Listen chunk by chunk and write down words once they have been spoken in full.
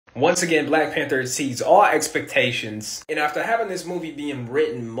Once again, Black Panther exceeds all expectations, and after having this movie being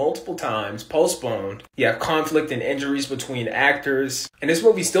written multiple times, postponed, you have conflict and injuries between actors, and this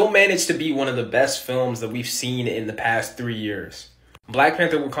movie still managed to be one of the best films that we've seen in the past 3 years. Black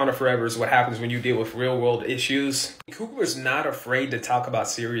Panther Wakanda Forever is what happens when you deal with real-world issues. Coogler's not afraid to talk about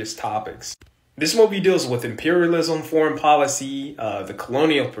serious topics. This movie deals with imperialism, foreign policy, the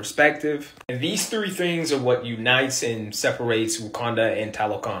colonial perspective. And these three things are what unites and separates Wakanda and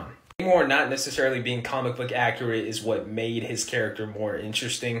Talokan. Namor not necessarily being comic book accurate is what made his character more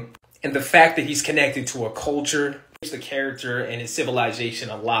interesting. And the fact that he's connected to a culture gives the character and his civilization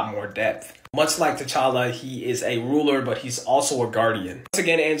a lot more depth. Much like T'Challa, he is a ruler, but he's also a guardian. Once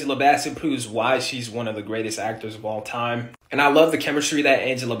again, Angela Bassett proves why she's one of the greatest actors of all time. And I love the chemistry that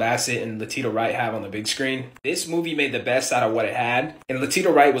Angela Bassett and Letitia Wright have on the big screen. This movie made the best out of what it had, and Letitia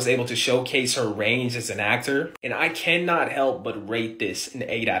Wright was able to showcase her range as an actor. And I cannot help but rate this an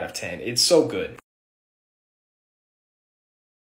 8 out of 10. It's so good.